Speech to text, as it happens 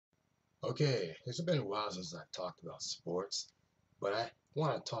Okay, it's been a while since I've talked about sports, but I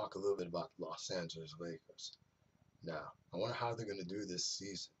want to talk a little bit about the Los Angeles Lakers. Now, I wonder how they're going to do this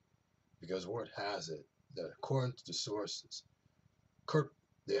season because word has it that according to the sources, Kurt,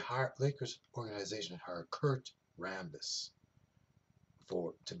 the Lakers organization hired Kurt Rambis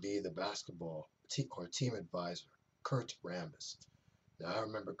to be the basketball team advisor. Kurt Rambis. Now, I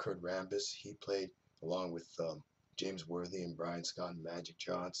remember Kurt Rambis. He played along with James Worthy and Brian Scott and Magic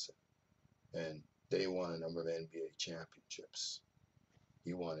Johnson, and they won a number of NBA championships.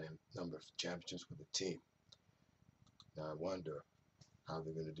 He won a number of championships with the team. Now I wonder how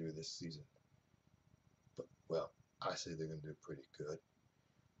they're going to do this season. But well, I say they're going to do pretty good.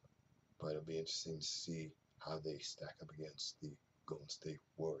 But it'll be interesting to see how they stack up against the Golden State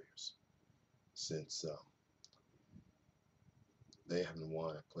Warriors, since they haven't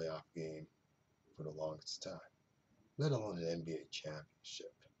won a playoff game for the longest time, let alone an NBA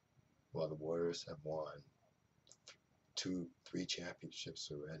championship. While the Warriors have won three championships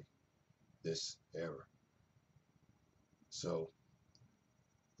already this era. So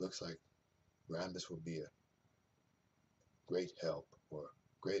looks like Rambis will be a great help or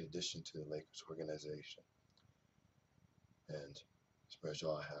great addition to the Lakers organization. And that's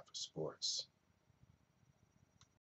all I have for sports.